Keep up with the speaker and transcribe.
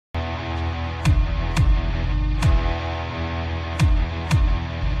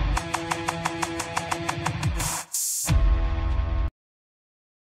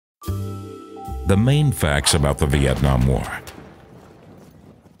The main facts about the Vietnam War.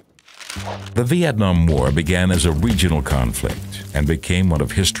 The Vietnam War began as a regional conflict and became one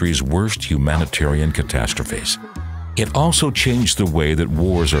of history's worst humanitarian catastrophes. It also changed the way that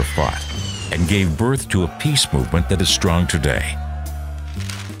wars are fought and gave birth to a peace movement that is strong today.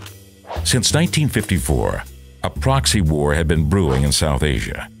 Since 1954, a proxy war had been brewing in South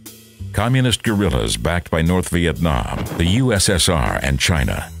Asia. Communist guerrillas backed by North Vietnam, the USSR, and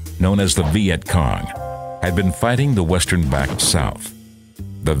China, known as the Viet Cong, had been fighting the Western-backed South.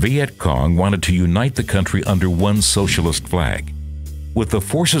 The Viet Cong wanted to unite the country under one socialist flag. With the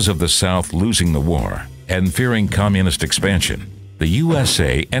forces of the South losing the war and fearing communist expansion, the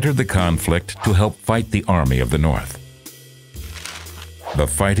USA entered the conflict to help fight the Army of the North. The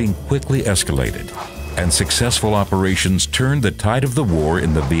fighting quickly escalated, and successful operations turned the tide of the war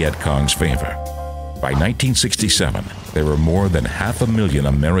in the Viet Cong's favor. By 1967, there were more than 500,000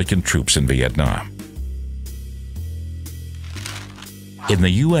 American troops in Vietnam. In the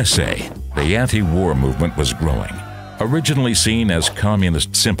USA, the anti-war movement was growing. Originally seen as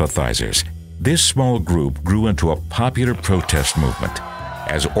communist sympathizers, this small group grew into a popular protest movement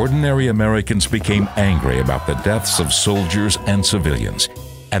as ordinary Americans became angry about the deaths of soldiers and civilians,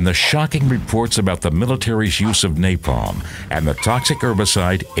 and the shocking reports about the military's use of napalm and the toxic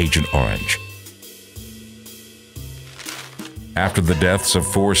herbicide Agent Orange. After the deaths of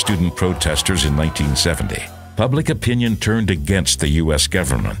 4 student protesters in 1970, public opinion turned against the U.S.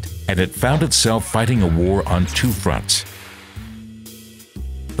 government, and it found itself fighting a war on 2 fronts.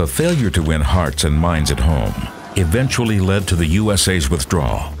 The failure to win hearts and minds at home eventually led to the USA's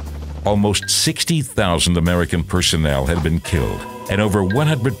withdrawal. Almost 60,000 American personnel had been killed, and over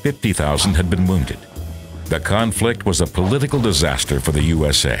 150,000 had been wounded. The conflict was a political disaster for the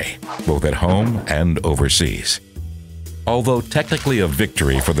USA, both at home and overseas. Although technically a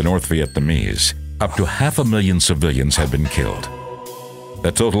victory for the North Vietnamese, up to 500,000 civilians had been killed.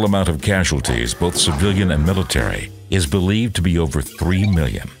 The total amount of casualties, both civilian and military, is believed to be over 3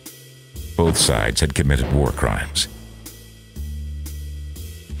 million. Both sides had committed war crimes.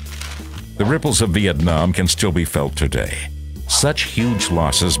 The ripples of Vietnam can still be felt today. Such huge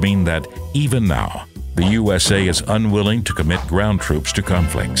losses mean that, even now, the USA is unwilling to commit ground troops to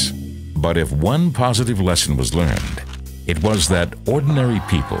conflicts. But if one positive lesson was learned, it was that ordinary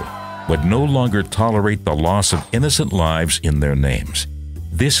people would no longer tolerate the loss of innocent lives in their names.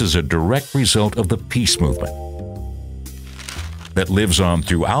 This is a direct result of the peace movement that lives on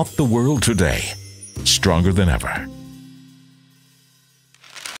throughout the world today, stronger than ever.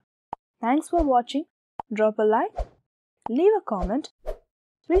 Thanks for watching. Drop a like, leave a comment.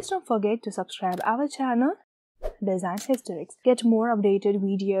 Please don't forget to subscribe our channel, Design Historics. Get more updated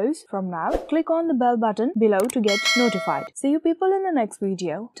videos from now. Click on the bell button below to get notified. See you people in the next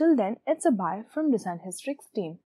video. Till then, it's a bye from Design Historics team.